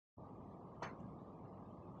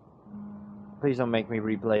Please don't make me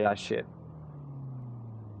replay that shit.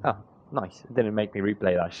 Oh, nice. It didn't make me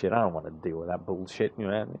replay that shit. I don't want to deal with that bullshit, you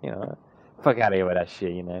know. Fuck out of here with that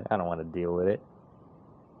shit, you know. I don't want to deal with it.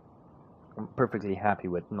 I'm perfectly happy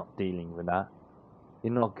with not dealing with that.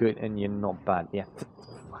 You're not good and you're not bad. Yeah,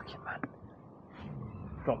 fuck it, man.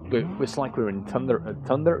 It's like we're in Thunder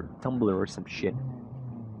Tumbler or some shit.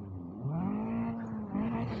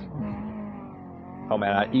 Oh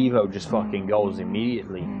man, that Evo just fucking goes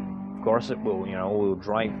immediately. Of course it will, you know, all-wheel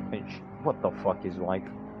drive. What the fuck is life?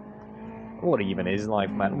 What even is life,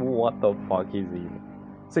 man? What the fuck is even?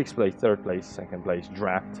 6th place, 3rd place, 2nd place,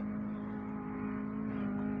 draft.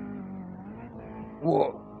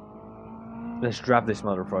 Whoa. Let's draft this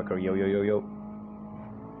motherfucker. Yo, yo, yo, yo.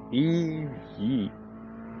 Eee.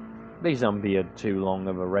 Please don't be too long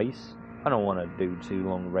of a race. I don't want to do too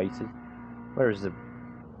long races. Where is the...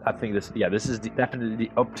 I think this... Yeah, this is definitely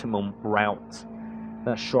the optimum route.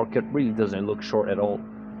 That shortcut really doesn't look short at all.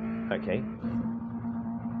 Okay.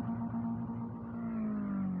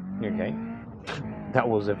 Okay. That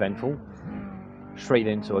was eventful. Straight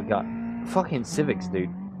into a gut. Fucking Civics, dude.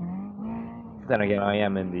 Then again, I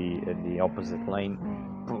am in the opposite lane.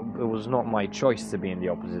 It was not my choice to be in the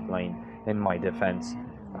opposite lane. In my defense,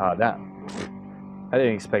 I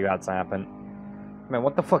didn't expect that to happen. Man,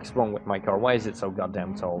 what the fuck's wrong with my car? Why is it so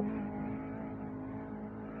goddamn tall?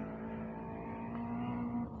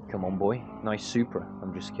 Come on, boy. Nice Supra.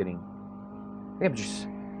 I'm just kidding. It just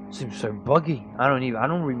seems so buggy. I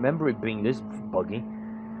don't remember it being this buggy.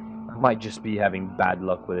 I might just be having bad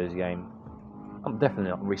luck with this game. I'm definitely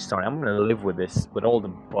not restarting. I'm gonna live with this, with all the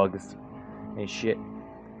bugs and shit.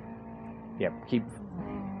 Yeah, keep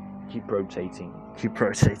rotating. Keep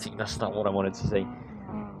rotating. That's not what I wanted to say.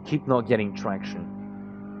 Keep not getting traction.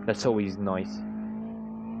 That's always nice.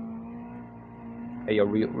 Hey, you're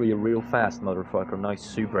real fast, motherfucker. Nice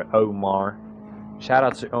Supra, Omar. Shout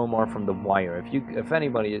out to Omar from The Wire. If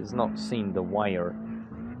anybody has not seen The Wire,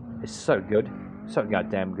 it's so good, so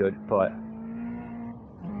goddamn good. But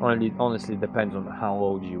honestly, depends on how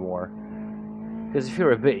old you are. Because if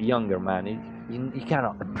you're a bit younger, man, you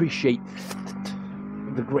cannot appreciate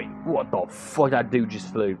the great. What the fuck? That dude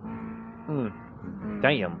just flew.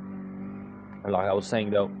 Damn. Like I was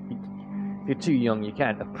saying though, if you're too young, you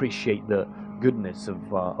can't appreciate the goodness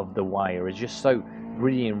of The Wire. It's just so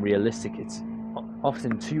gritty and realistic. It's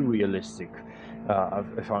often too realistic,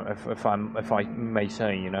 if I may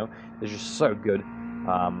say, you know. It's just so good.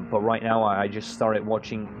 But right now I just started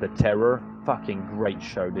watching The Terror. Fucking great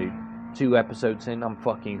show, dude. 2 episodes in, I'm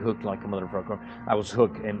fucking hooked like a motherfucker. I was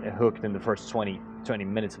hooked in the first 20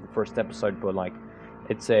 minutes of the first episode, but like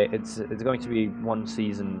it's going to be 1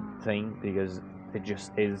 season thing, because it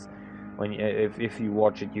just is. When if you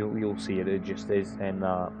watch it, you'll see it. It just is, and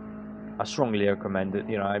I strongly recommend it.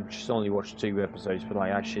 You know, I've just only watched 2 episodes, but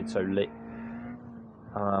like that shit's so lit.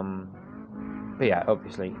 But yeah,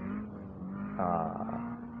 obviously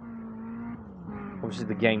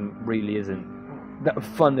the game really isn't that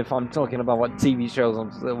fun if I'm talking about what TV shows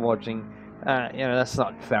I'm still watching. You know, that's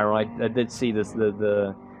not fair. I did see this.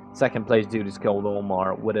 The 2nd place dude is called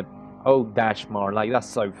Omar with a O-Mar. Like that's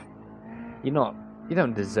so. You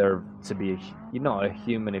don't deserve to be. You're not a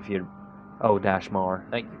human if you're O-Mar.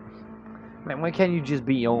 Like, man, why can't you just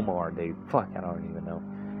be Omar, dude? Fuck, I don't even know.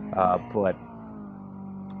 But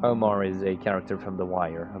Omar is a character from The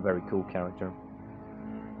Wire, a very cool character.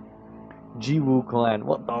 Jiwoo Clan,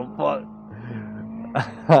 what the fuck?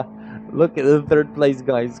 Look at the 3rd place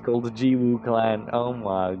guy, it's called the Jiwoo Clan. Oh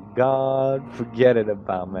my god, forget it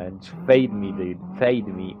about, man. Fade me, dude. Fade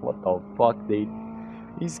me. What the fuck, dude?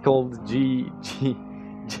 He's called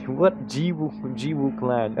what? Jiwoo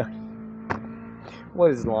Clan.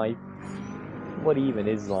 What is life? What even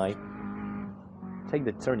is life? Take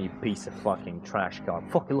the turn, you piece of fucking trash car.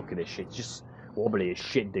 Fucking look at this shit. It's just wobbly as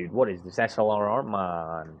shit, dude. What is this? SLR,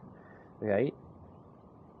 man. Okay.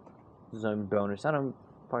 Zone bonus. I don't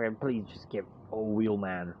fucking, please just give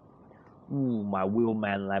wheelman. Ooh, my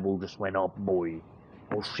wheelman level just went up, boy.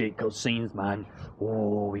 Oh shit, cutscenes, man.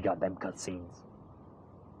 Oh, we got them cutscenes.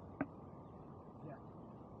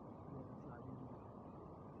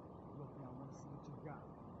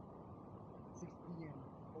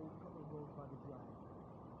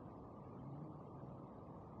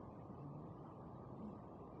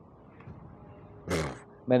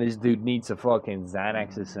 Man, this dude needs a fucking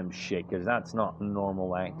Xanax or some shit, because that's not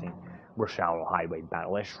normal acting. Rush Hour Highway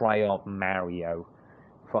Battle. Let's try out Mario.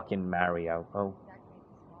 Fucking Mario. Oh.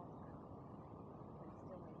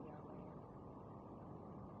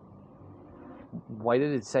 Why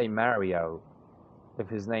did it say Mario if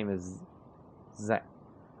his name is Zach?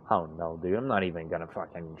 Oh no, dude. I'm not even gonna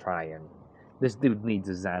fucking try and This dude needs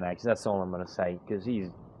a Xanax. That's all I'm gonna say, because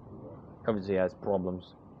he's obviously has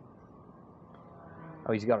problems.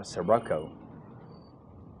 Oh, he's got a Sirocco.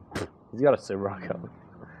 He's got a Sirocco.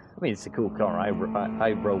 I mean, it's a cool car. I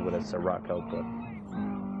rode with a Sirocco, but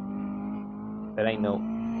it ain't no.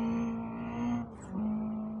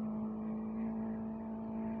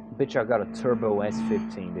 Bitch, I got a turbo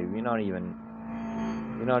S15, dude. You're not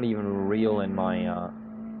even real in my eyes.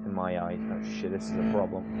 Oh shit, this is a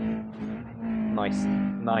problem. Nice.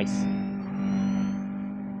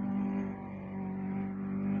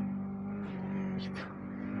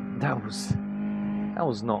 That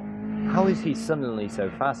was not. How is he suddenly so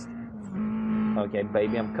fast? Okay,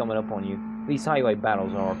 baby, I'm coming up on you. These highway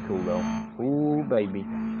battles are cool though. Ooh, baby.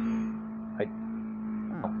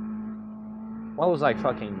 Why was I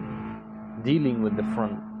fucking dealing with the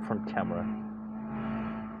front camera?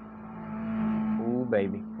 Ooh,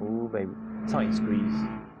 baby. Ooh, baby. Tight squeeze.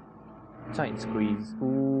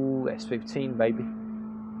 Ooh, S15, baby.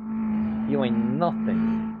 You ain't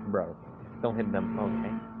nothing, bro. Don't hit them.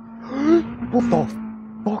 Okay. What the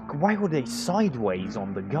fuck? Why were they sideways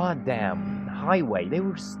on the goddamn highway? They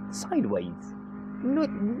were sideways.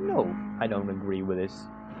 No, I don't agree with this.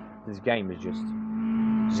 This game is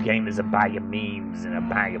a bag of memes and a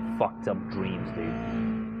bag of fucked up dreams, dude.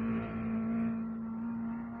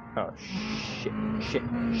 Oh shit.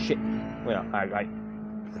 Well,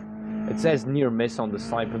 it says near miss on the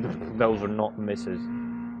side, but those are not misses.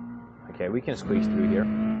 Okay, we can squeeze through here.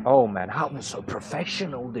 Oh man, that was so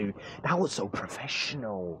professional, dude. That was so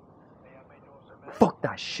professional. Fuck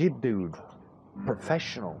that shit, dude.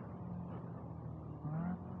 Professional.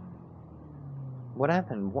 What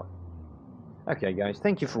happened? What? Okay, guys,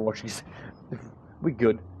 thank you for watching. We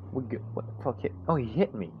good. What the fuck hit? Oh, he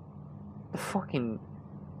hit me. The fucking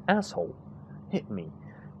asshole hit me.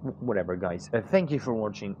 Whatever, guys. Thank you for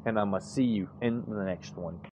watching, and I must see you in the next one.